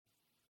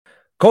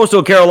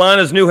Coastal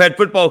Carolina's new head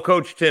football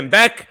coach, Tim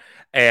Beck,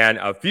 and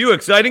a few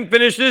exciting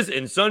finishes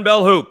in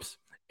Sunbelt hoops.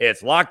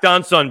 It's Locked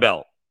On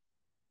Sunbelt.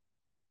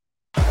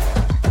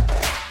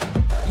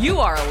 You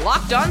are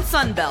Locked On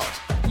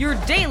Sunbelt, your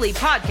daily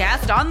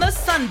podcast on the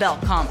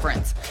Sunbelt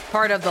Conference,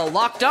 part of the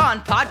Locked On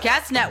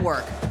Podcast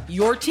Network,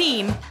 your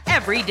team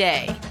every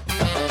day.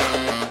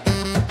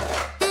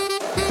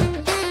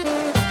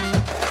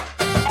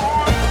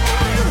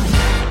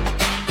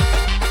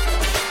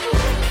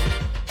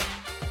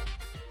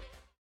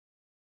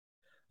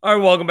 All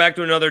right, welcome back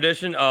to another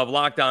edition of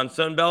Locked On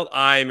Sunbelt.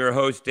 I am your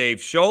host,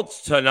 Dave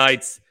Schultz.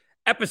 Tonight's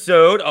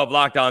episode of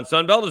Locked On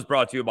Sunbelt is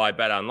brought to you by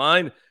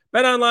BetOnline.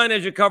 BetOnline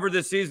has you covered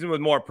this season with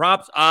more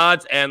props,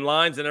 odds, and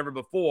lines than ever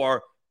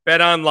before.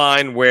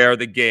 BetOnline, where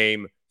the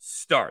game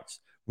starts.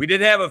 We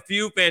did have a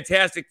few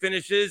fantastic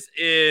finishes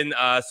in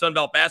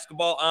Sunbelt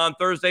basketball on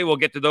Thursday. We'll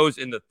get to those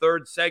in the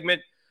third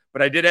segment.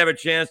 But I did have a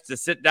chance to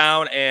sit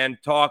down and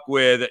talk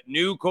with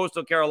new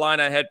Coastal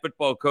Carolina head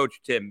football coach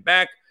Tim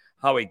Beck.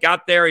 How he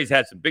got there. He's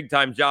had some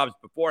big-time jobs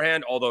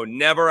beforehand, although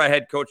never a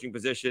head coaching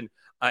position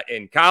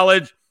in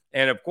college.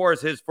 And, of course,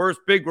 his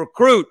first big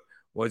recruit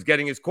was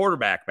getting his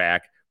quarterback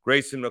back,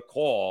 Grayson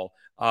McCall.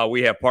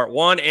 We have part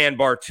one and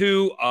part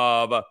two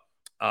of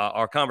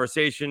our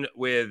conversation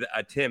with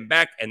Tim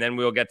Beck, and then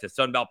we'll get to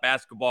Sunbelt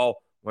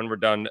basketball when we're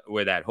done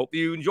with that. Hope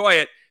you enjoy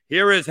it.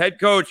 Here is head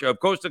coach of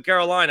Coastal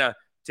Carolina,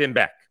 Tim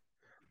Beck.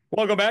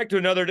 Welcome back to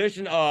another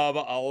edition of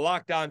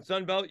Locked On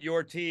Sunbelt,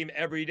 your team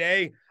every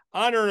day.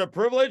 Honor and a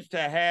privilege to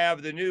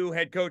have the new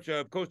head coach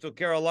of Coastal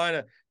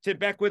Carolina, Tim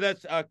Beck, with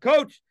us.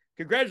 Coach,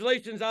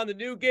 congratulations on the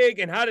new gig,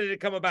 and how did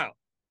it come about?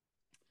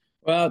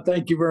 Well,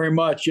 thank you very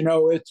much. It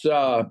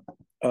just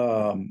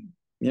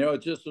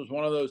was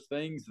one of those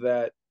things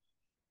that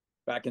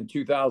back in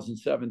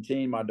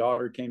 2017, my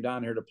daughter came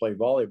down here to play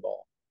volleyball,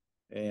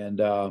 and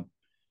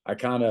I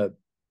kind of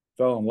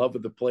fell in love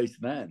with the place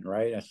then,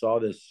 right? I saw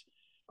this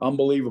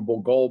unbelievable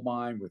gold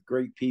mine with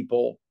great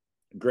people,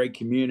 great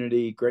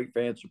community, great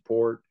fan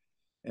support,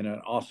 in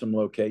an awesome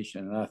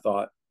location. And I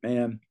thought,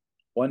 man,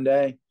 one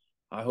day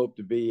I hope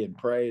to be and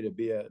pray to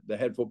be the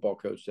head football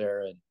coach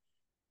there,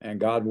 and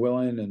God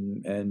willing,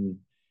 and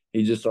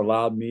he just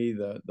allowed me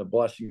the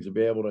blessings to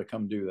be able to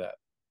come do that.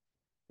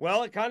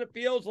 Well, it kind of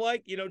feels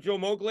like, Joe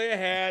Moglia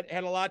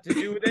had a lot to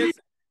do with this.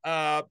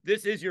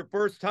 This is your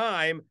first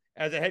time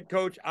as a head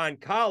coach on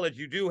college.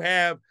 You do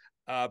have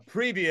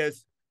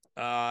previous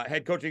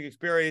head coaching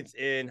experience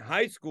in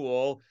high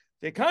school.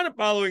 They're kind of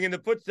following in the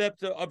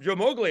footsteps of Joe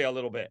Moglia a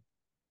little bit.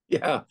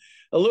 Yeah,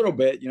 a little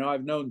bit.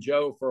 I've known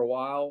Joe for a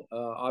while.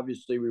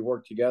 Obviously, we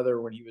worked together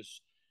when he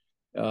was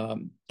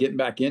getting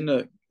back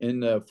into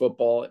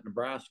football at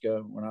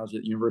Nebraska when I was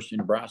at the University of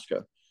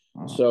Nebraska.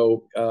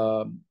 So,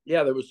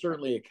 there was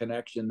certainly a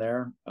connection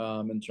there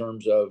in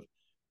terms of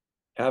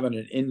having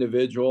an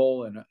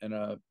individual and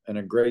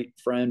a great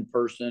friend,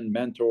 person,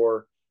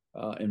 mentor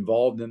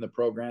involved in the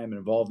program,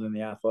 involved in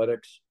the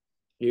athletics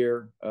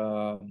here.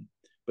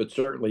 But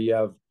certainly you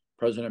have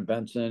President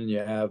Benson, you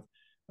have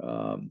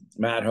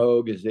Matt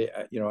Hogue is the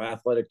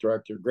athletic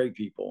director, great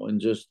people, and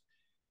just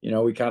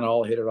we kind of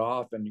all hit it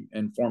off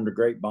and formed a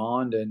great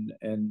bond, and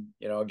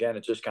again,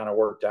 it just kind of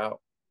worked out.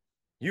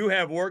 You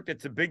have worked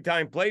at some big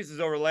time places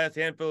over the last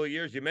handful of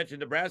years. You mentioned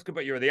Nebraska,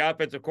 but you were the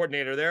offensive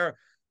coordinator there,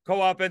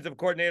 co-offensive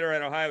coordinator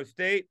at Ohio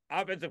State,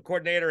 offensive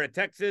coordinator at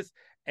Texas,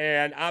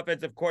 and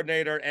offensive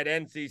coordinator at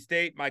NC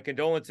State. My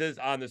condolences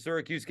on the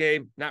Syracuse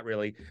game. Not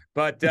really,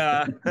 but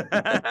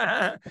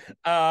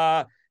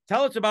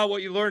tell us about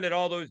what you learned at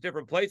all those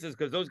different places,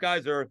 because those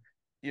guys are,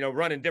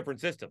 running different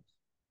systems.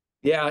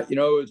 Yeah, it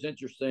was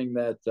interesting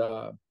that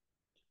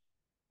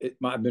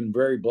I've been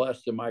very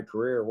blessed in my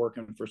career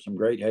working for some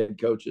great head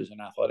coaches and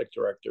athletic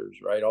directors,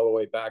 right, all the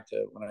way back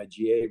to when I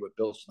GA'd with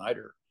Bill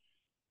Snyder.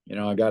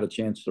 I got a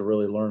chance to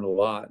really learn a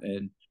lot.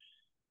 And,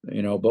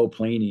 Bo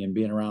Pelini, and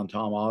being around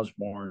Tom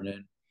Osborne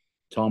and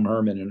Tom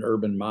Herman and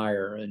Urban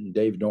Meyer and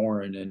Dave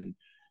Doran and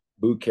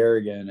Boo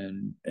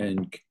Kerrigan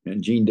and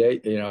Gene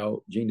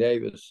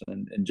Davis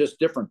and just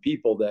different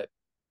people that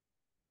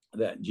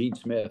Gene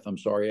Smith, I'm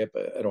sorry,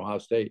 at Ohio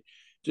State,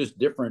 just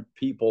different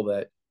people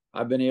that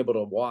I've been able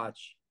to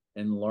watch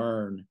and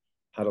learn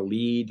how to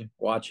lead,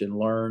 watch and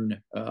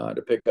learn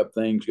to pick up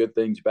things, good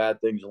things,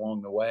 bad things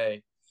along the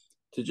way,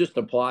 to just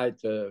apply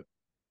to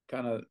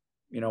kind of,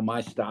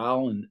 my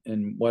style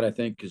and what I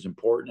think is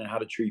important, and how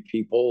to treat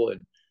people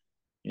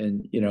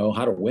and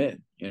how to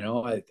win.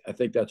 I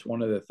think that's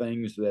one of the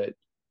things that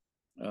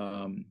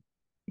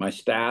my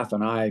staff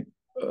and I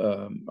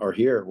are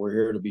here. We're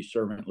here to be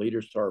servant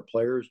leaders to our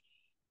players,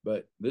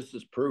 but this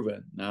is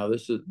proven. Now,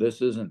 this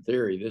isn't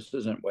theory. This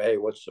isn't, hey,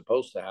 what's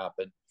supposed to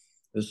happen.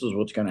 This is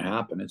what's going to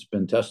happen. It's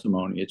been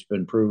testimony. It's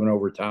been proven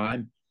over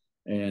time,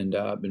 and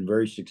I've been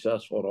very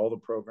successful at all the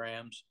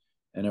programs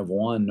and have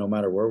won no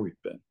matter where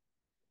we've been.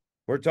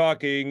 We're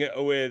talking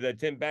with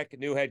Tim Beck,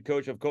 new head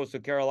coach of Coastal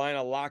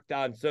Carolina, Locked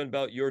On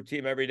Sunbelt, your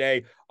team every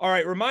day. All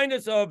right, remind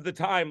us of the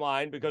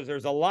timeline, because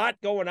there's a lot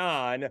going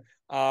on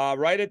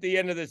right at the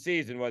end of the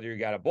season, whether you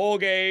got a bowl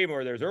game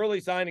or there's early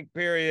signing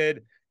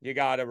period. You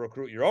got to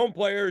recruit your own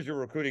players. You're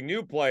recruiting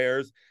new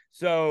players.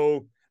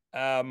 So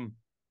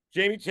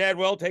Jamie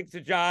Chadwell takes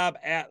the job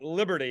at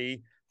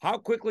Liberty. How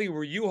quickly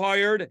were you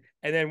hired?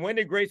 And then when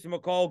did Grayson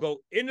McCall go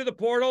into the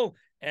portal?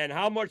 And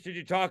how much did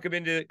you talk him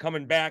into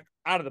coming back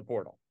out of the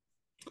portal?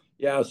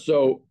 Yeah,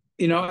 so,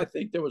 I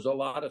think there was a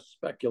lot of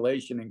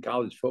speculation in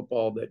college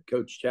football that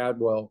Coach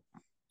Chadwell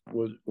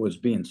was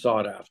being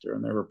sought after.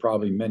 And there were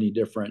probably many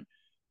different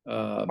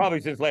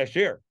probably since last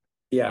year.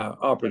 Yeah,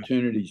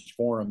 opportunities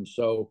for him.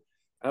 So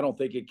I don't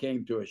think it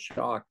came to a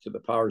shock to the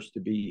powers to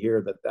be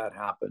here that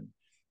happened.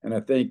 And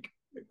I think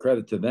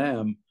credit to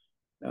them,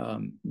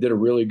 did a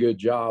really good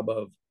job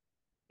of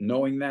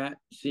knowing that,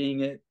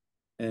 seeing it,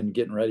 and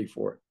getting ready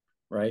for it,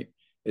 right?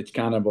 It's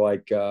kind of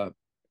like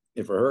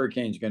if a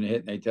hurricane's going to hit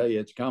and they tell you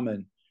it's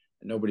coming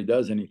and nobody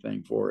does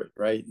anything for it,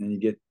 right? And you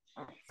get,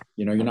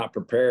 you're not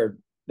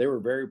prepared. They were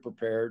very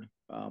prepared.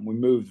 We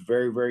moved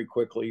very, very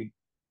quickly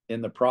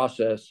in the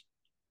process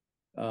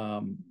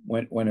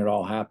when it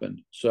all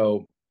happened.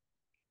 So,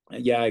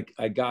 yeah,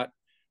 I got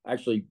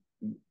actually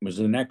was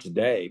the next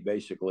day,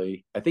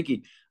 basically. I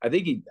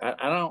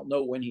don't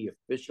know when he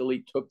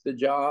officially took the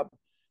job,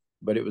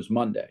 but it was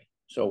Monday.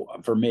 So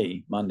for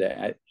me, Monday,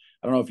 I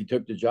don't know if he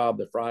took the job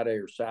the Friday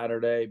or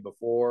Saturday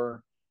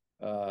before.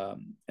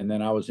 And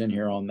then I was in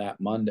here on that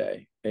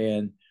Monday.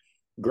 And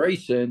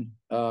Grayson,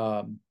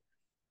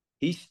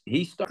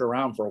 he stuck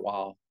around for a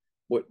while.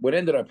 What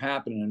ended up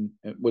happening,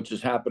 which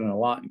is happening a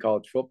lot in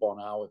college football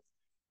now with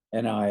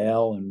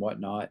NIL and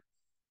whatnot,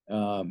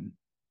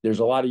 there's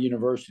a lot of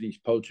universities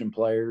poaching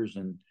players,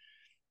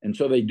 and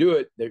so they do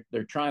it.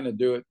 They're trying to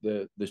do it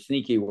the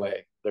sneaky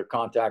way. They're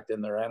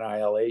contacting their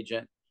NIL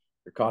agent,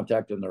 they're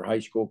contacting their high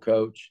school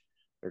coach,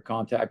 they're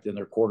contacting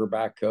their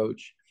quarterback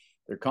coach,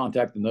 they're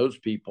contacting those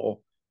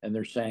people, and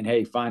they're saying,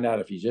 "Hey, find out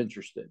if he's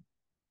interested."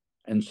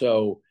 And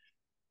so,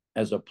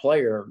 as a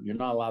player, you're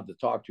not allowed to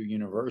talk to a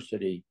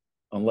university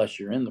unless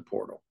you're in the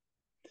portal.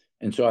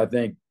 And so I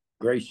think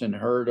Grayson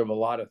heard of a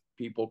lot of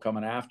people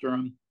coming after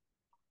him,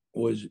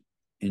 was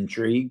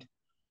intrigued,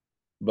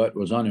 but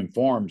was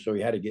uninformed. So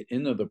he had to get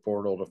into the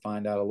portal to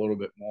find out a little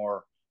bit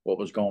more what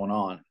was going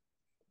on.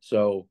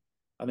 So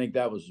I think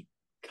that was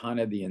kind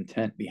of the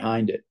intent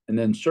behind it. And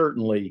then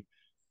certainly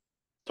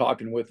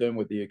talking with him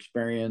with the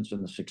experience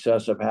and the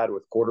success I've had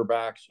with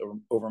quarterbacks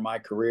over my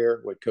career,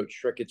 what Coach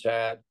Stricket's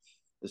had,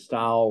 the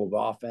style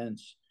of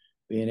offense,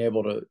 being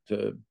able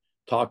to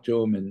talk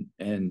to him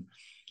and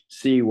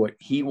see what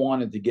he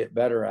wanted to get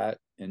better at.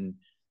 And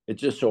it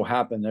just so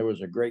happened there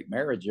was a great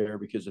marriage there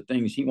because the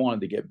things he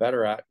wanted to get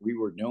better at, we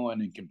were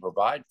doing and can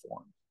provide for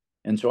him.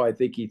 And so I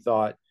think he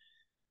thought,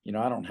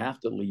 I don't have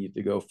to leave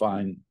to go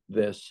find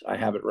this. I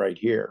have it right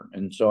here.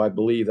 And so I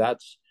believe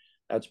that's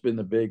been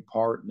the big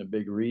part and the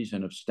big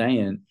reason of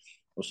staying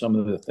with some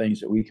of the things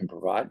that we can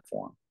provide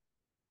for him.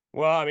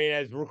 Well, I mean,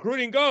 as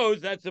recruiting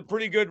goes, that's a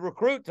pretty good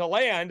recruit to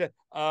land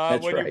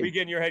when right. you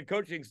begin your head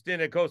coaching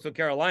stint at Coastal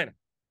Carolina.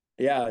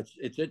 Yeah,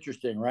 it's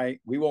interesting, right?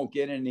 We won't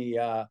get any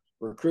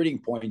recruiting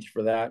points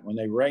for that when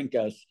they rank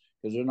us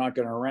because they're not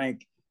going to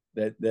rank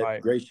that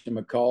right. Grayson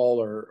McCall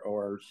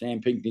or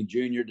Sam Pinckney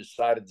Jr.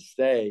 decided to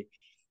stay.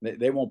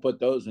 They won't put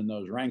those in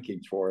those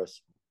rankings for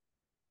us.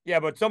 Yeah,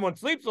 but someone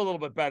sleeps a little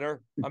bit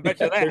better. I bet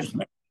you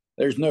that.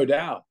 There's no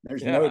doubt.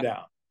 There's no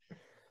doubt.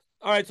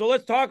 All right, so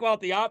let's talk about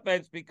the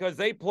offense because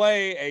they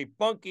play a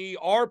funky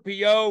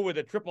RPO with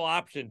a triple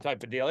option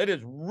type of deal. It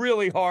is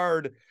really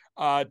hard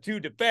to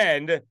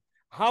defend.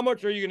 How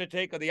much are you going to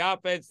take of the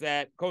offense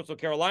that Coastal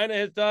Carolina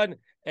has done,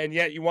 and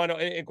yet you want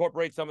to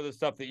incorporate some of the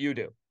stuff that you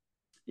do?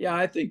 Yeah,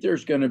 I think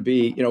there's going to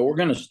be, we're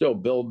going to still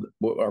build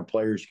what our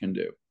players can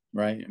do,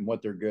 right, and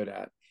what they're good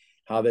at,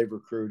 how they've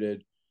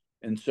recruited.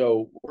 And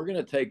so we're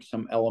going to take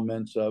some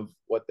elements of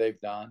what they've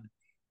done,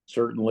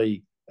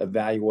 certainly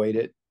evaluate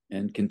it,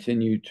 and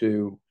continue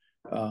to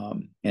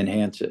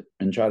enhance it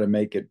and try to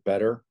make it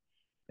better.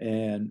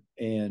 And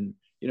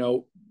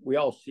we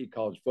all see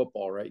college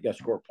football, right? You got to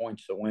score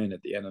points to win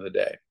at the end of the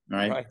day,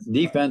 right?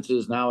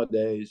 Defenses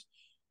nowadays,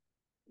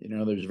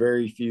 there's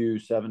very few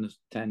 7 to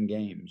 10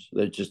 games.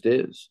 There just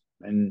is.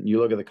 And you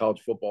look at the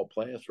college football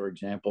playoffs, for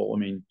example, I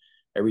mean,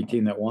 every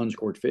team that won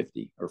scored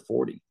 50 or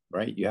 40,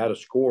 right? You had to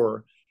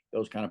score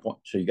those kind of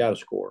points. So you got to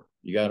score.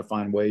 You got to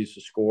find ways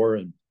to score.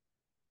 And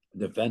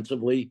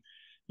defensively,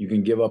 you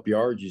can give up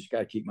yards. You just got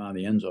to keep them out of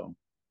the end zone.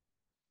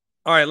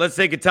 All right, let's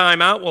take a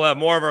timeout. We'll have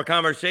more of our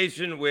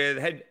conversation with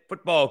new head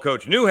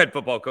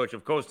football coach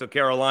of Coastal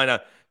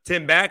Carolina,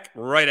 Tim Beck,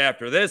 right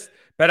after this.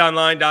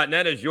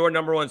 BetOnline.net is your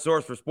number one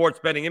source for sports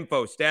betting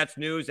info, stats,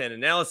 news, and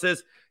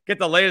analysis. Get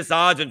the latest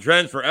odds and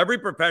trends for every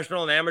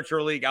professional and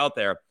amateur league out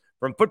there.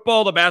 From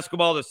football to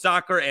basketball to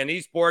soccer and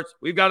esports,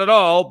 we've got it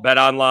all.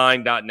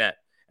 BetOnline.net.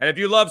 And if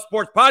you love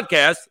sports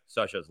podcasts,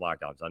 such as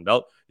Locked On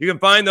Sunbelt, you can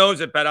find those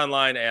at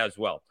BetOnline as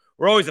well.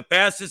 We're always the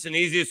fastest and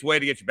easiest way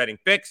to get your betting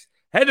fix.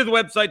 Head to the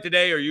website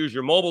today or use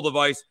your mobile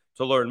device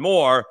to learn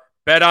more.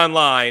 Bet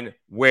Online,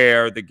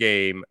 where the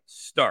game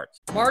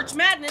starts. March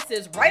Madness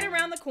is right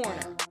around the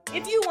corner.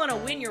 If you want to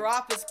win your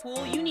office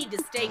pool, you need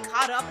to stay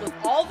caught up with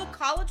all the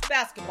college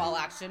basketball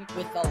action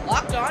with the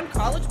Locked On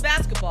College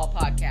Basketball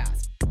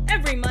Podcast.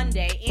 Every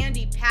Monday,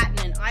 Andy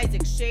Patton and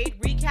Isaac Shade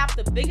recap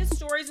the biggest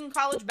stories in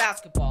college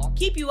basketball,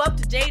 keep you up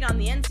to date on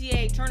the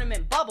NCAA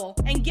tournament bubble,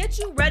 and get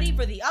you ready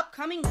for the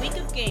upcoming week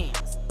of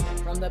games.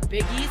 From the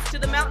Big East to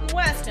the Mountain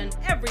West and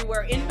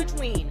everywhere in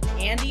between,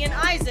 Andy and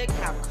Isaac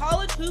have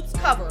college hoops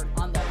covered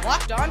on the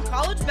Locked On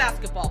College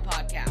Basketball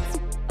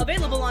Podcast.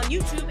 Available on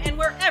YouTube and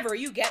wherever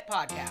you get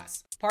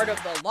podcasts. Part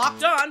of the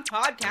Locked On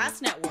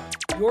Podcast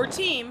Network. Your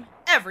team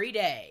every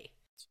day.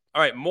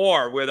 All right,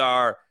 more with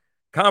our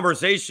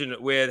conversation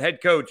with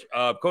head coach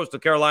of Coastal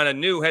Carolina,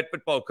 new head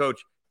football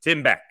coach,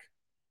 Tim Beck.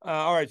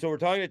 All right, so we're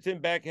talking to Tim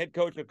Beck, head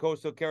coach of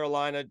Coastal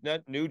Carolina,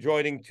 new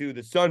joining to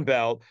the Sun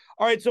Belt.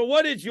 All right, so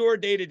what is your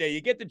day-to-day?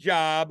 You get the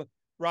job,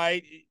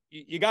 right?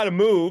 You got to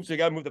move, so you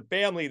got to move the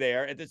family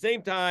there. At the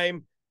same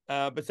time,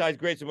 besides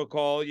Grayson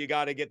McCall, you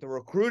got to get the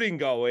recruiting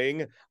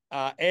going,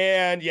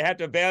 and you have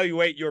to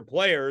evaluate your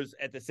players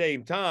at the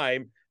same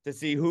time to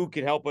see who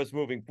can help us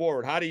moving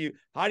forward. How do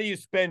you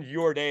spend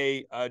your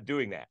day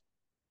doing that?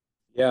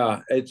 Yeah,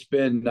 it's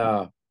been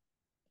I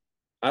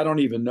don't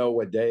even know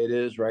what day it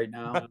is right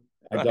now.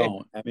 I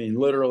don't. I mean,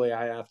 literally,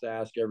 I have to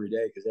ask every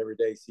day because every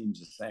day seems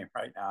the same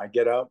right now. I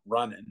get up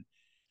running,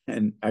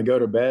 and I go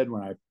to bed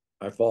when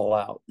I fall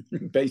out.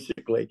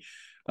 Basically,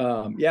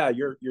 yeah,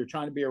 you're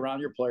trying to be around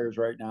your players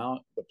right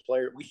now.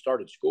 We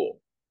started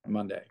school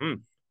Monday,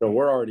 so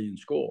we're already in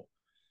school.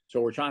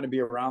 So we're trying to be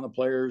around the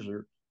players.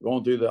 Or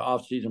going through the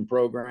off-season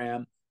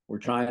program. We're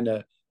trying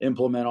to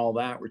implement all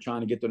that. We're trying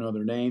to get to know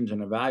their names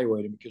and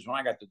evaluate them. Because when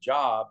I got the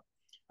job,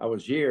 I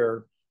was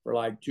here for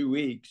like 2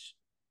 weeks.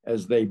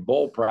 As they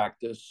bowl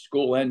practice,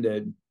 school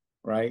ended,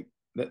 right?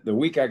 The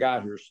week I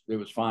got here, it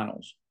was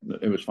finals.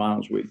 It was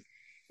finals week.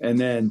 And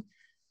then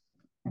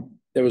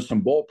there was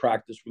some bowl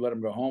practice. We let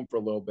them go home for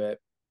a little bit.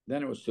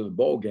 Then it was to the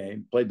bowl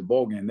game, played the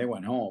bowl game. They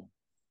went home.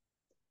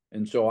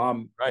 And so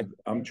I'm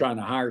trying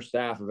to hire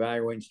staff,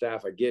 evaluating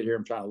staff. I get here.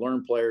 I'm trying to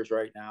learn players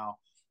right now.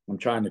 I'm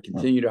trying to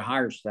continue to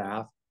hire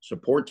staff,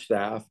 support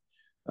staff.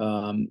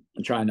 I'm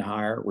trying to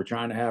hire. We're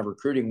trying to have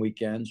recruiting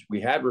weekends.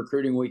 We had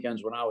recruiting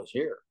weekends when I was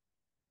here.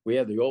 We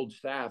had the old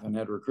staff and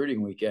had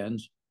recruiting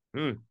weekends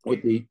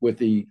with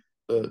the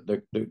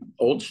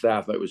old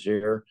staff that was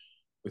here,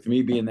 with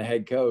me being the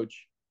head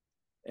coach.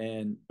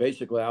 And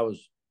basically I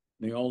was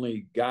the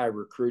only guy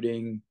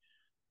recruiting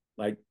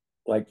like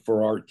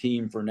for our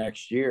team for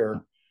next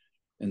year.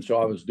 And so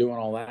I was doing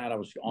all that. I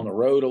was on the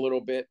road a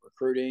little bit,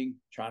 recruiting,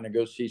 trying to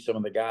go see some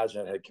of the guys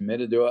that had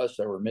committed to us.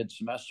 That were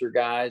mid-semester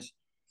guys.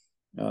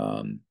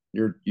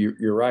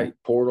 You're right.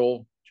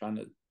 Portal, trying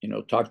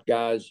to, talk to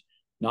guys,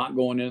 not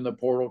going into the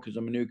portal because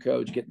I'm a new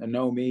coach, getting to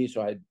know me.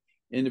 So I had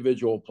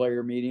individual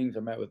player meetings. I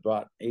met with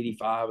about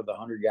 85 of the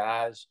 100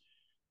 guys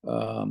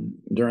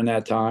during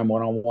that time,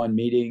 one-on-one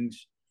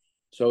meetings.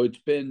 So it's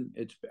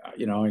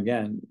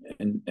again,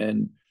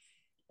 and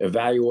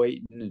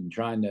evaluating and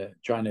trying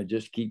to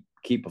just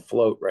keep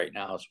afloat right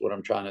now is what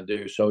I'm trying to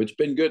do. So it's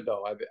been good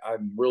though.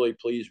 I'm really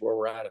pleased where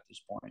we're at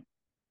this point.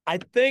 I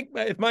think,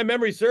 if my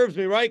memory serves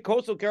me right,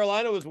 Coastal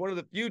Carolina was one of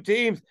the few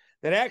teams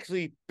that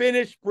actually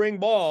finished spring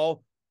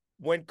ball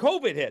when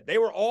COVID hit. They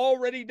were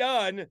already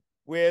done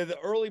with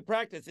early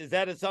practice. Is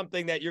that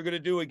something that you're going to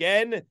do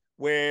again,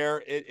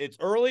 where it's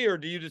early, or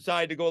do you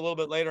decide to go a little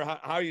bit later? How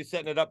are you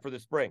setting it up for the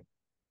spring?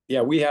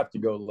 Yeah, we have to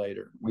go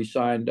later. We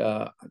signed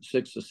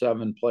 6 to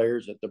 7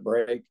 players at the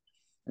break.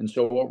 And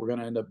so what we're going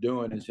to end up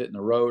doing is hitting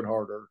the road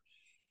harder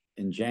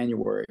in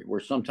January, where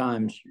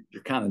sometimes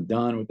you're kind of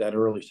done with that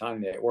early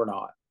signing day. We're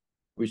not.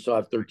 We still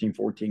have 13,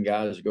 14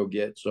 guys to go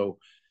get. So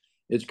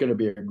it's going to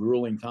be a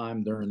grueling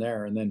time during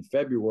there. And then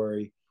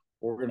February,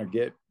 we're going to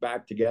get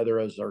back together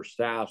as our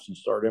staffs and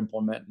start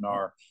implementing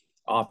our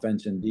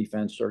offense and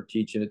defense, start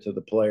teaching it to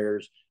the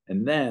players.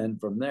 And then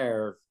from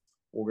there,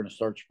 we're going to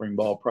start spring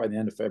ball probably the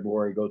end of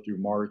February, go through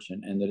March,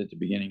 and end it at the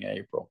beginning of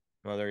April.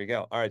 Well, there you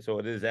go. All right, so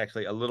it is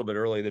actually a little bit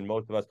earlier than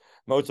most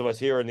of us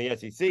here in the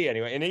SEC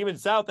anyway. And even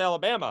South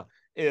Alabama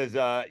is,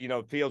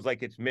 feels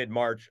like it's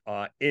mid-March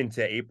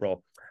into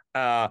April.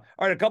 All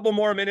right, a couple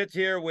more minutes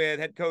here with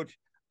head coach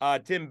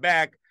Tim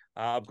Beck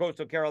of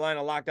Coastal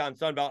Carolina, Locked On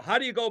Sunbelt. How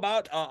do you go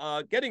about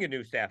getting a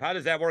new staff? How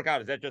does that work out?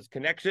 Is that just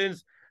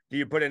connections? Do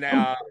you put an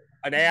ad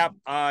on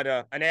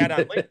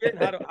LinkedIn?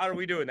 How are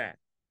we doing that?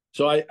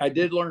 So I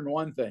did learn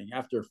one thing.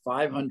 After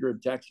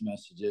 500 text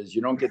messages,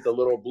 you don't get the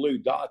little blue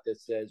dot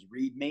that says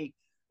 "read me."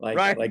 Like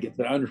it's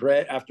an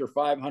unread. After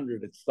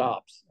 500, it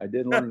stops. I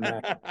did learn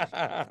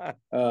that.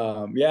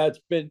 Yeah,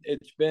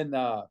 it's been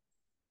a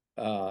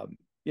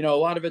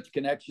lot of it's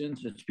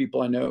connections. It's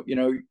people I know.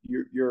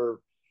 You're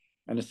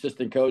an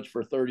assistant coach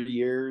for 30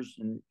 years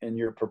and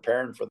you're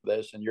preparing for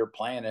this and you're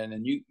planning,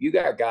 and you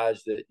got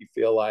guys that you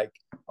feel like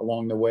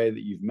along the way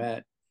that you've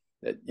met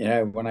that,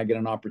 when I get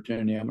an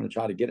opportunity, I'm going to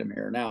try to get them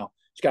here. Now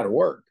it's got to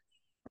work,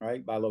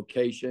 right? By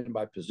location,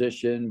 by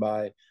position,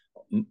 by,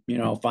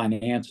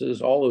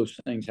 finances, all those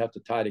things have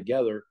to tie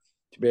together.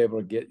 to be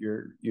able to get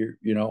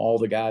all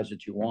the guys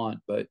that you want.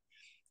 But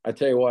I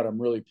tell you what,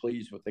 I'm really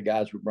pleased with the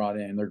guys we brought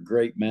in. They're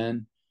great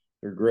men.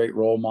 They're great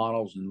role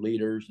models and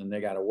leaders, and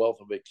they got a wealth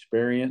of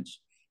experience.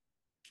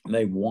 And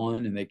they've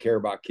won, and they care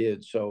about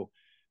kids. So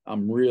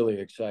I'm really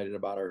excited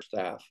about our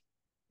staff.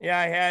 Yeah,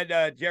 I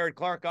had Jared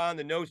Clark on,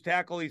 the nose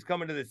tackle. He's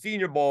coming to the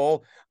Senior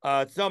Bowl.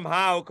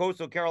 Somehow,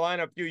 Coastal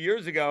Carolina a few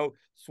years ago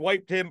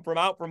swiped him from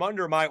out from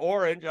under my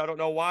orange. I don't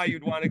know why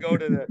you'd want to go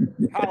to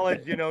the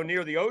college,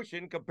 near the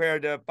ocean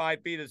compared to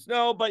 5 feet of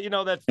snow, but,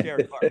 that's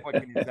Jared Clark. What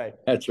can you say?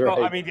 That's right.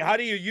 So, I mean, how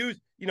do you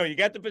use, you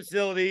got the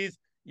facilities,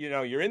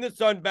 you're in the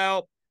Sun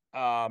Belt.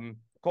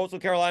 Coastal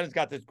Carolina's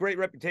got this great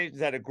reputation.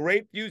 It's had a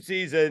great few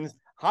seasons.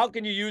 How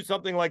can you use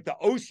something like the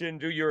ocean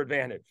to your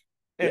advantage?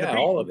 Yeah,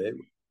 all of it.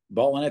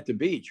 Balling at the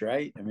beach,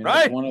 right? I mean,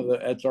 right.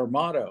 That's our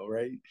motto,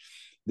 right?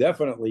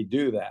 Definitely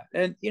do that.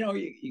 And,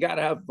 you got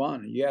to have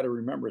fun. You got to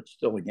remember it's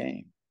still a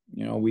game.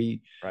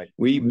 We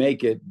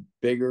make it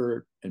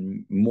bigger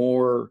and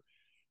more,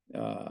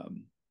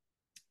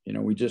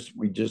 we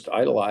just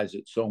idolize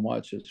it so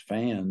much as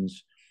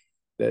fans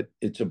that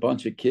it's a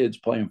bunch of kids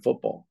playing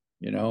football,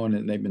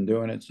 and they've been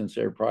doing it since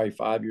they were probably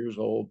 5 years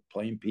old,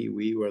 playing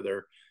pee-wee where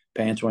their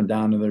pants went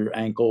down to their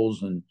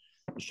ankles and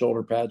the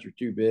shoulder pads were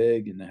too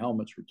big and the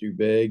helmets were too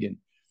big. And,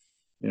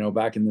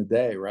 back in the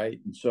day. Right.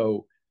 And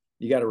so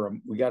we got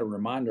to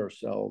remind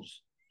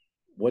ourselves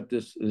what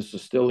this is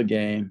still a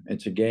game.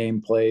 It's a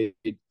game played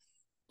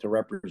to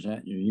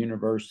represent your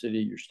university,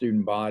 your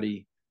student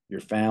body,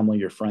 your family,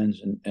 your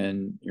friends,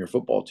 and your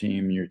football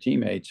team and your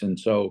teammates. And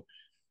so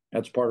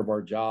that's part of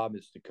our job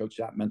is to coach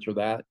that, mentor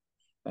that,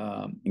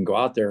 and go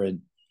out there. And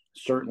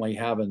certainly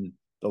having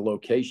the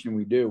location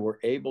we do, we're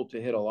able to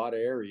hit a lot of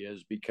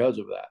areas because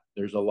of that.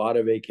 There's a lot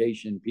of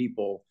vacation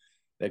people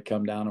that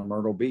come down to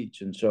Myrtle Beach.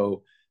 And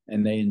so,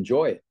 and they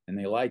enjoy it and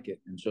they like it.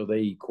 And so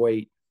they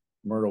equate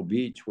Myrtle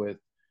Beach with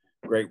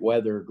great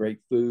weather, great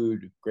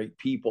food, great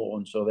people.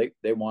 And so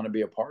they want to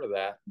be a part of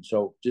that. And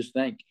so just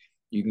think,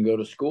 you can go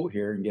to school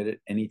here and get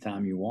it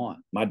anytime you want.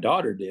 My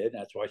daughter did.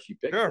 That's why she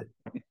picked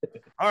it.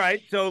 All right.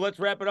 So let's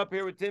wrap it up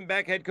here with Tim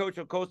Beck, head coach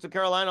of Coastal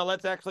Carolina.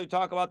 Let's actually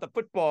talk about the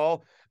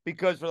football,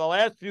 because for the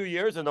last few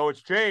years, and though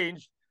it's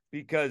changed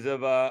because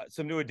of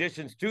some new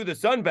additions to the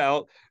Sun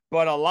Belt,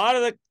 but a lot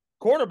of the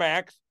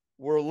quarterbacks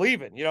were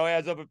leaving,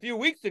 as of a few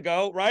weeks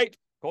ago, right?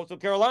 Coastal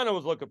Carolina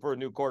was looking for a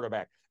new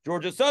quarterback.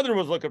 Georgia Southern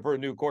was looking for a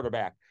new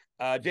quarterback.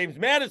 James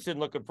Madison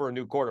looking for a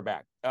new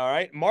quarterback. All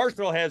right.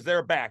 Marshall has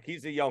their back.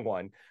 He's a young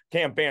one,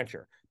 Cam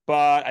Fancher.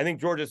 But I think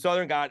Georgia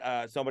Southern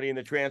got somebody in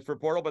the transfer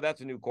portal, but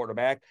that's a new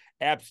quarterback.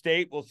 App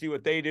State, we'll see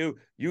what they do.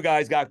 You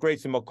guys got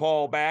Grayson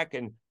McCall back,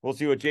 and we'll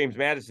see what James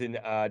Madison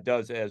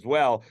does as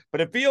well. But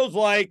it feels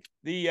like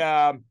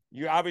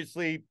you're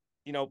obviously,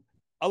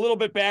 a little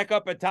bit back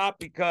up at top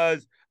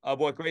because of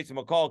what Grayson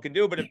McCall can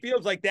do, but it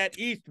feels like that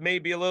East may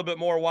be a little bit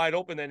more wide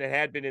open than it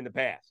had been in the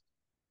past.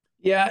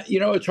 Yeah,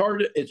 it's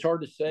hard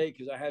to say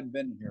because I hadn't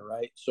been here,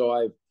 right?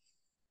 So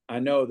I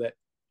know that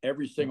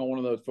every single one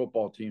of those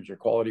football teams are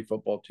quality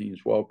football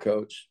teams, well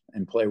coached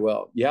and play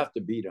well. You have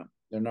to beat them.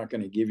 They're not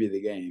going to give you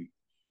the game,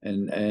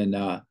 and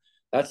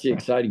that's the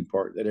exciting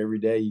part. That every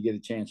day you get a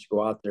chance to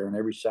go out there, and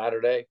every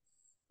Saturday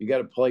you got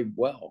to play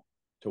well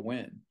to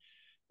win.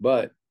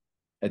 But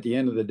at the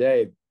end of the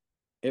day,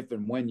 if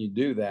and when you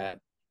do that,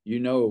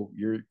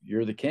 you're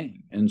the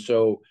king, and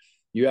so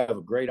you have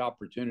a great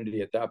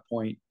opportunity at that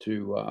point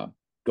to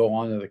go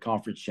on to the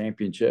conference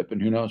championship,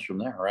 and who knows from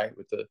there, right?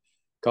 With the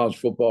college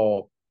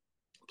football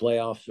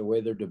playoffs, the way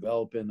they're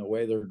developing, the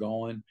way they're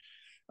going,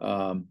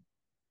 why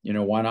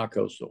not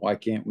Coastal? Why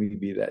can't we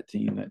be that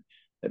team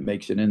that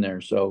makes it in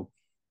there? So,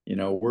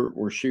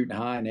 we're shooting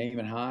high and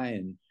aiming high,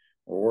 and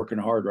we're working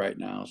hard right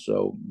now.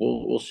 So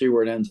we'll see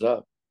where it ends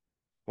up.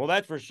 Well,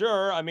 that's for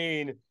sure. I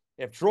mean,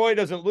 if Troy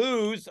doesn't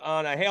lose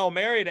on a Hail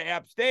Mary to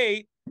App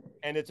State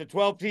and it's a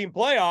 12-team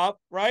playoff,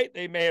 right?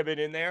 They may have been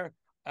in there.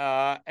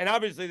 And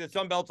obviously the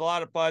Sun Belt's a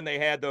lot of fun. They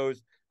had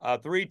those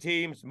 3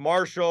 teams,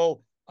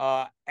 Marshall,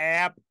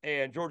 App,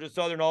 and Georgia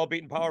Southern all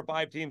beating Power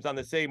 5 teams on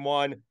the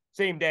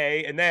same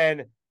day. And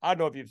then, I don't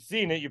know if you've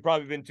seen it, you've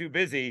probably been too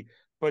busy,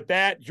 but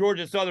that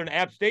Georgia Southern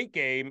App State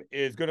game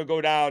is going to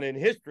go down in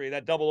history,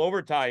 that double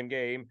overtime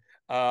game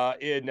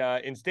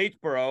in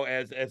Statesboro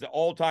as an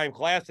all-time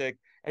classic.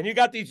 And you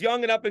got these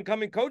young and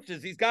up-and-coming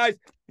coaches. These guys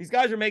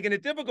are making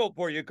it difficult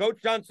for you.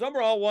 Coach John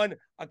Summerall won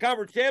a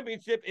conference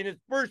championship in his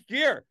first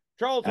year.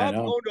 Charles Huff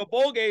going to a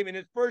bowl game in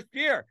his first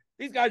year.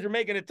 These guys are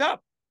making it tough.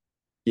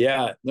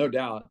 Yeah, no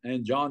doubt.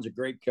 And John's a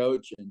great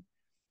coach.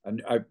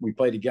 And we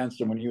played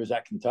against him when he was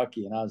at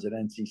Kentucky and I was at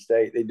NC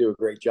State. They do a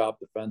great job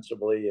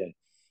defensively. And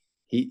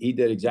he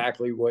did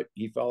exactly what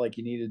he felt like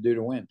he needed to do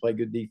to win. Play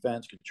good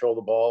defense, control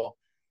the ball,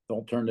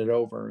 don't turn it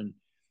over.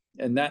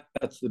 And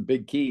that's the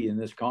big key in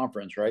this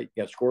conference, right?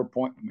 You got to score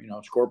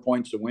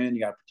points to win.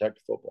 You got to protect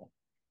the football.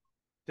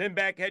 Tim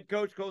Beck, head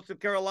coach, Coastal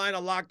Carolina,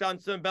 Locked On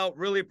Sun Belt.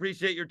 Really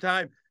appreciate your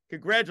time.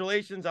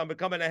 Congratulations on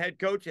becoming a head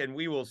coach, and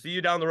we will see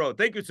you down the road.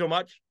 Thank you so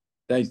much.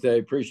 Thanks,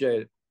 Dave.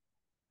 Appreciate it.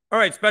 All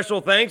right,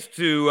 special thanks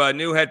to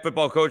new head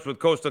football coach with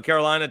Coastal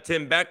Carolina,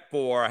 Tim Beck,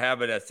 for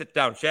having a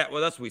sit-down chat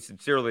with us. We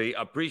sincerely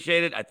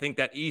appreciate it. I think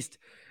that East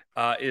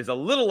is a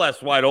little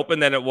less wide open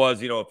than it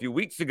was, a few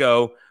weeks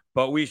ago,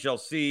 but we shall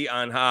see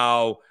on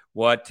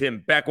what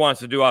Tim Beck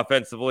wants to do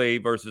offensively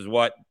versus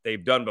what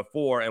they've done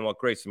before and what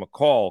Grayson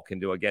McCall can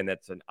do. Again,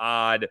 that's an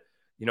odd,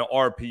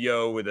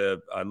 RPO with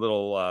a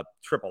little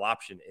triple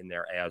option in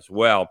there as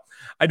well.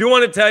 I do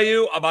want to tell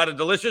you about a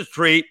delicious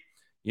treat.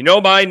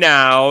 By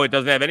now, it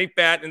doesn't have any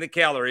fat in the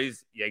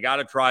calories. You got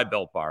to try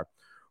Built Bar.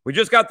 We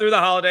just got through the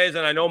holidays,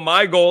 and I know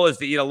my goal is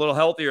to eat a little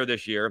healthier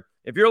this year.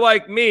 If you're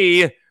like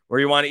me, where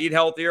you want to eat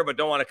healthier but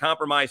don't want to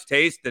compromise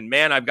taste, then,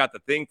 man, I've got the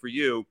thing for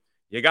you.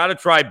 You got to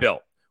try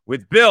Built.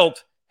 With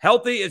Built,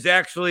 healthy is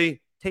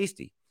actually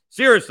tasty.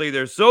 Seriously,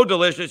 they're so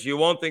delicious, you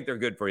won't think they're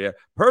good for you.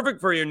 Perfect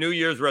for your New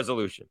Year's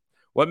resolution.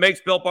 What makes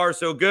Built Bar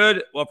so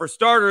good? Well, for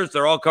starters,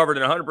 they're all covered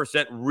in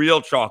 100%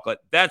 real chocolate.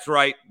 That's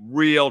right,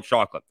 real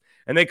chocolate.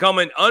 And they come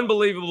in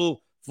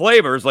unbelievable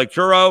flavors like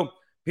churro,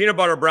 peanut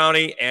butter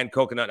brownie, and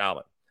coconut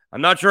almond.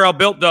 I'm not sure how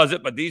Built does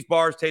it, but these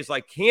bars taste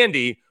like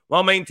candy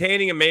while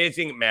maintaining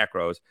amazing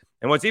macros.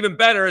 And what's even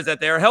better is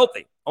that they are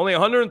healthy. Only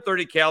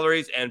 130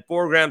 calories and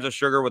 4 grams of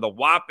sugar with a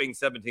whopping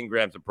 17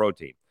 grams of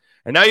protein.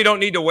 And now you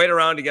don't need to wait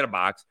around to get a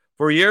box.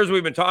 For years,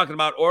 we've been talking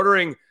about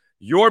ordering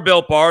your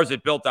Built Bars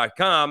at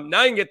Built.com.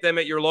 Now you can get them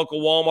at your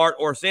local Walmart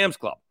or Sam's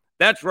Club.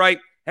 That's right.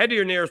 Head to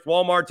your nearest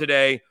Walmart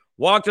today.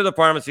 Walk to the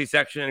pharmacy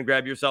section and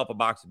grab yourself a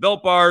box of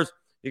Built Bars.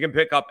 You can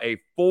pick up a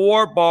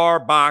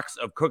 4-bar box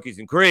of cookies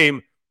and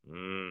cream.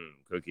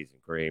 Cookies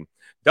and cream.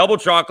 Double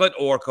chocolate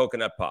or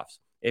coconut puffs.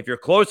 If you're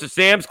close to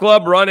Sam's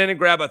Club, run in and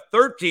grab a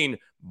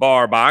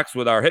 13-bar box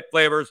with our hit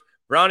flavors,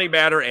 brownie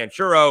batter, and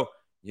churro.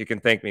 You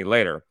can thank me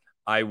later.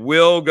 I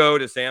will go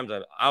to Sam's.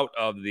 I'm out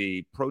of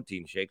the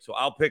protein shake, so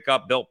I'll pick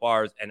up Built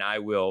Bars, and I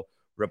will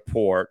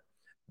report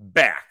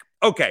back.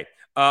 Okay.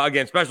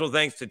 Again, special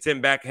thanks to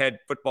Tim Beck, head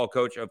football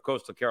coach of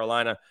Coastal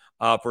Carolina,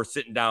 for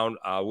sitting down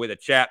with a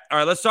chat. All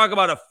right, let's talk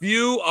about a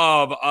few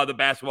of the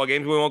basketball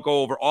games. We won't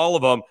go over all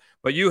of them,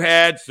 but you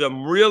had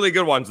some really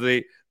good ones.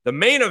 The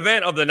main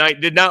event of the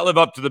night did not live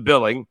up to the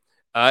billing.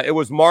 It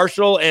was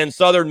Marshall and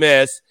Southern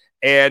Miss,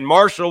 and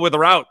Marshall with a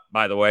rout,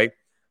 by the way.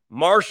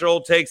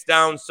 Marshall takes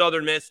down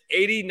Southern Miss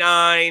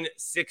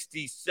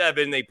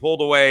 89-67. They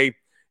pulled away,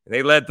 and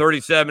they led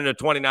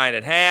 37-29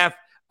 at half,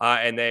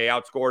 and they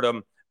outscored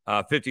them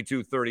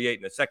 52-38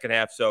 in the second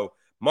half. So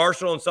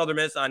Marshall and Southern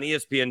Miss on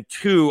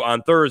ESPN2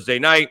 on Thursday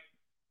night.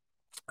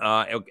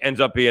 It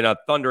ends up being a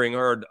thundering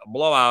herd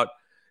blowout.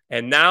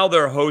 And now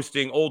they're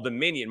hosting Old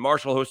Dominion.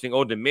 Marshall hosting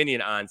Old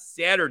Dominion on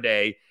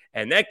Saturday,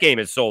 and that game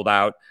is sold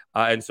out.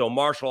 And so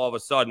Marshall all of a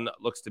sudden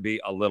looks to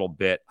be a little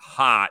bit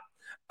hot.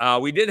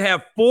 We did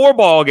have 4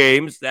 ball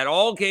games that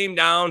all came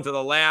down to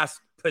the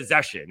last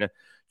possession.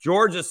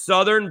 Georgia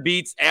Southern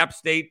beats App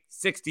State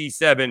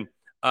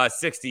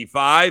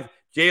 67-65.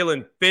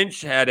 Jalen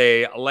Finch had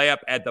a layup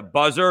at the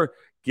buzzer,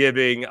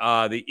 giving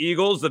the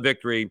Eagles the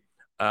victory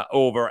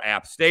over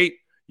App State.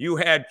 You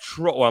had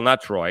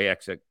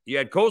you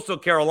had Coastal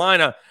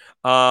Carolina.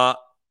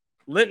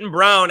 Linton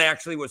Brown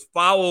actually was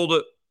fouled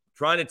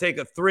trying to take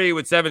a 3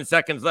 with 7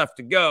 seconds left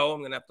to go. I'm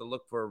going to have to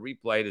look for a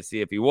replay to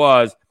see if he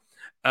was.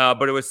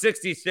 But it was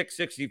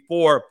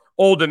 66-64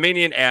 Old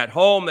Dominion at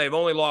home. They've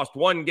only lost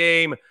 1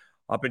 game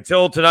up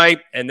until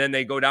tonight, and then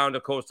they go down to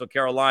Coastal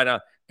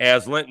Carolina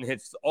as Linton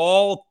hits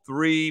all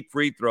 3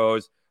 free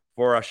throws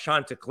for a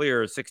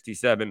Chanticleer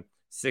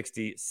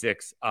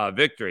 67-66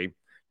 victory.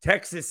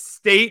 Texas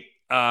State,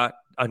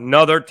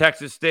 another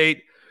Texas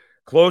State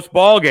close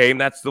ball game.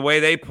 That's the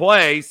way they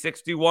play,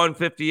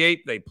 61-58.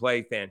 They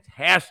play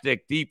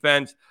fantastic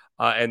defense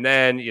and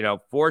then,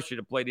 force you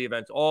to play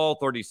defense all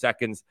 30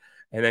 seconds.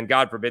 And then,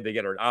 God forbid, they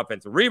get an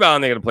offensive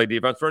rebound. They're going to play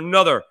defense for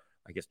another,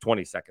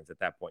 20 seconds at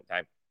that point in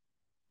time.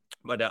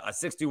 But a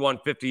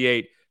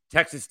 61-58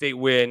 Texas State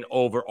win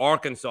over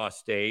Arkansas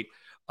State.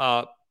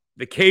 The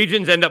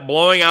Cajuns end up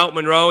blowing out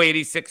Monroe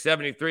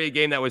 86-73, a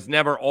game that was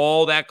never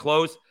all that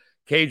close.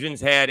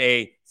 Cajuns had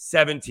a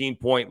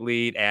 17-point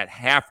lead at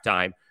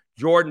halftime.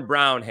 Jordan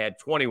Brown had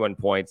 21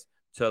 points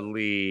to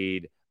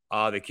lead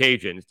the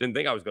Cajuns. Didn't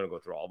think I was going to go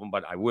through all of them,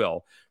 but I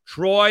will.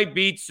 Troy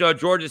beats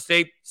Georgia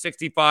State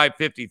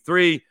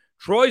 65-53.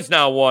 Troy's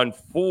now won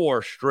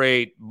 4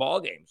 straight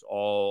ball games,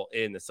 all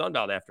in the Sun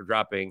Belt after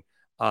dropping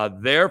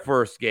their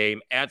first game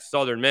at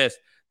Southern Miss.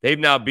 They've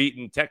now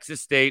beaten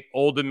Texas State,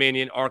 Old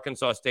Dominion,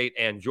 Arkansas State,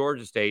 and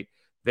Georgia State.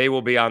 They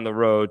will be on the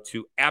road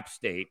to App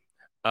State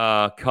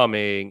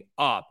coming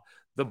up.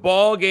 The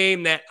ball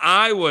game that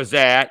I was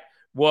at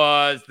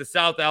was the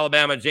South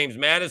Alabama James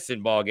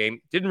Madison ball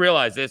game. Didn't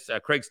realize this.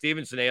 Craig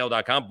Stevenson,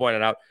 AL.com,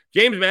 pointed out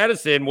James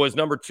Madison was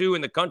number 2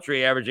 in the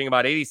country, averaging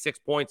about 86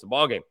 points a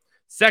ball game.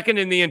 Second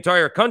in the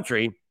entire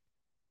country,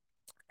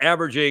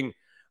 averaging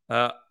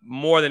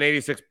more than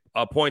 86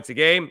 points a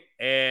game,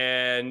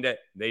 and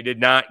they did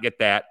not get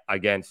that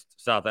against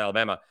South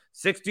Alabama.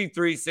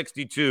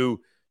 63-62.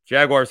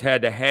 Jaguars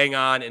had to hang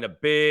on in a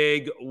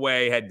big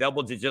way, had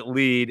double-digit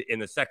lead in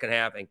the second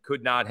half and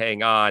could not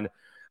hang on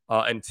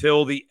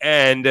until the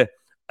end.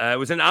 It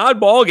was an odd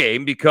ball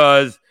game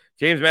because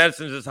James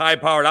Madison's this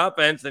high-powered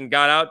offense and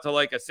got out to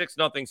like a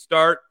 6-0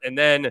 start, and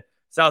then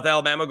South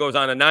Alabama goes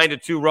on a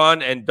 9-2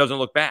 run and doesn't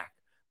look back.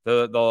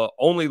 The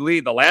only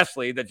lead, the last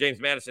lead that James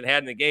Madison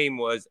had in the game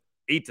was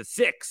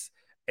 8-6,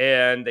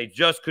 and they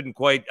just couldn't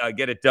quite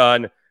get it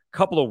done. A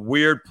couple of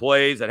weird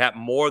plays that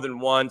happened more than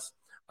once.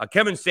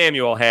 Kevin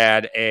Samuel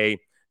had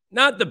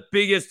not the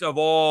biggest of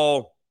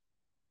all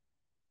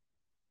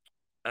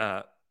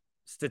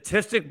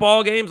statistic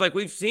ball games. Like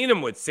we've seen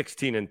him with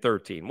 16 and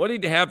 13. What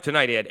did he have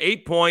tonight? He had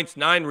 8 points,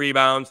 9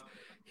 rebounds.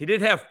 He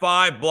did have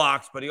 5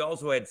 blocks, but he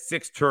also had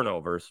 6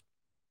 turnovers.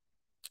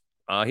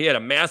 He had a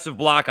massive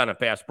block on a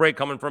fast break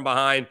coming from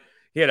behind.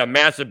 He had a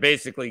massive,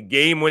 basically,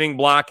 game-winning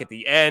block at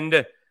the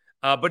end.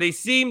 But he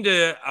seemed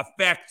to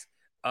affect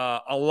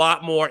a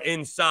lot more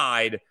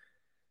inside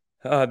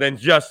than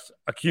just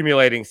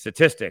accumulating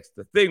statistics.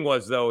 The thing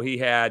was, though, he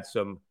had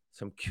some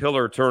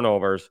killer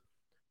turnovers.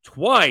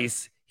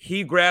 Twice,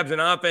 he grabs an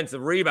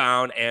offensive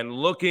rebound and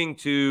looking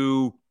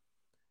to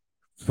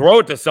throw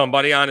it to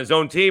somebody on his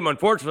own team.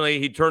 Unfortunately,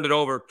 he turned it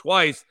over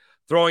twice,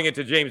 throwing it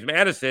to James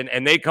Madison,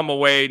 and they come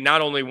away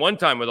not only one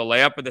time with a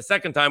layup, but the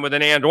second time with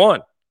an and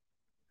one.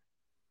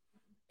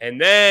 And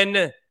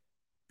then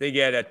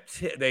they're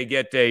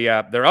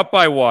up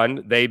by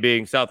 1, they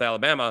being South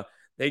Alabama.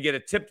 They get a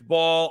tipped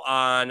ball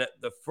on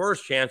the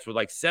first chance with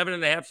like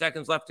 7.5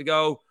 seconds left to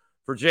go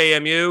for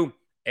JMU,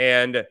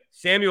 and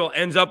Samuel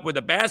ends up with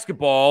a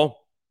basketball,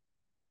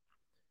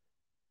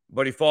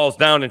 but he falls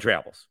down and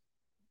travels.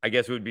 I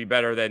guess it would be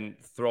better than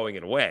throwing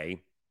it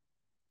away.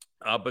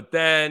 But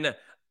then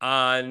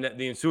on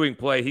the ensuing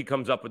play, he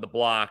comes up with the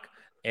block,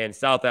 and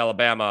South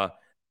Alabama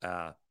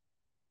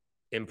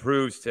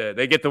improves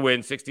they get the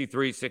win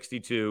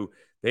 63-62.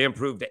 They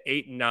improved to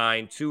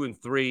 8-9,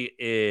 2-3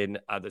 in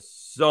the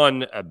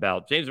Sun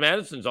Belt. James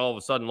Madison's all of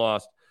a sudden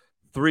lost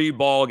 3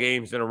 ball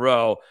games in a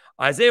row.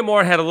 Isaiah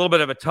Moore had a little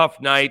bit of a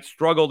tough night,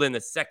 struggled in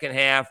the second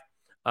half,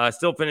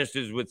 still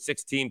finishes with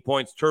 16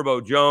 points.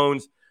 Turbo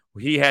Jones,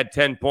 he had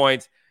 10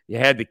 points. You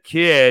had the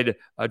kid,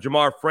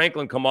 Jamar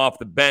Franklin, come off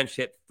the bench,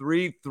 hit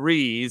 3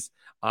 threes,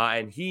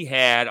 and he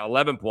had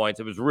 11 points.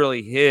 It was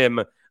really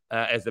him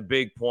as the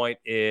big point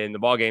in the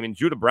ballgame. And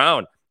Judah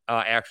Brown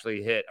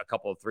actually hit a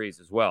couple of threes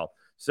as well.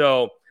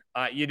 So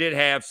you did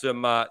have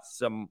some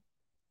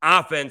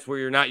offense where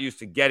you're not used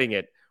to getting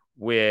it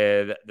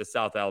with the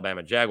South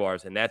Alabama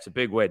Jaguars, and that's a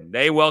big win.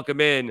 They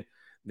welcome in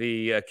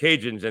the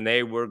Cajuns, and they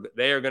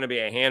are going to be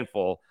a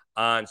handful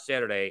on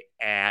Saturday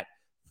at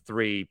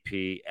 3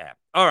 p.m.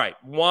 All right.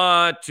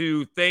 Want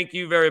to thank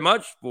you very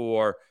much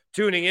for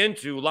tuning in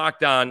to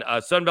Locked On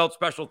Sunbelt.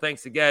 Special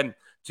thanks again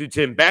to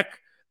Tim Beck,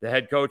 the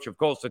head coach of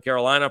Coastal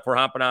Carolina, for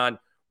hopping on.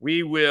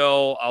 We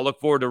will look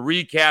forward to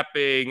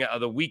recapping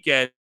the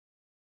weekend's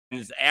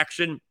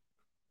action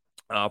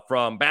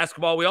from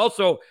basketball. We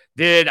also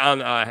did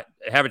have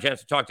a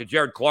chance to talk to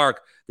Jared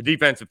Clark, the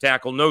defensive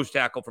tackle, nose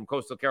tackle from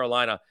Coastal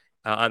Carolina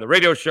on the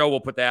radio show. We'll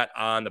put that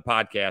on the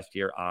podcast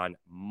here on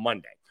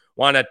Monday.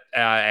 Want to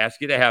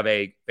ask you to have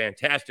a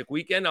fantastic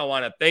weekend. I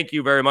want to thank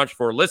you very much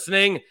for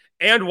listening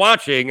and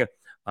watching.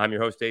 I'm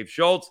your host, Dave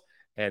Schultz,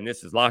 and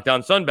this is Locked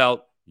On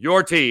Sunbelt,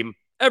 your team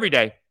every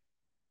day.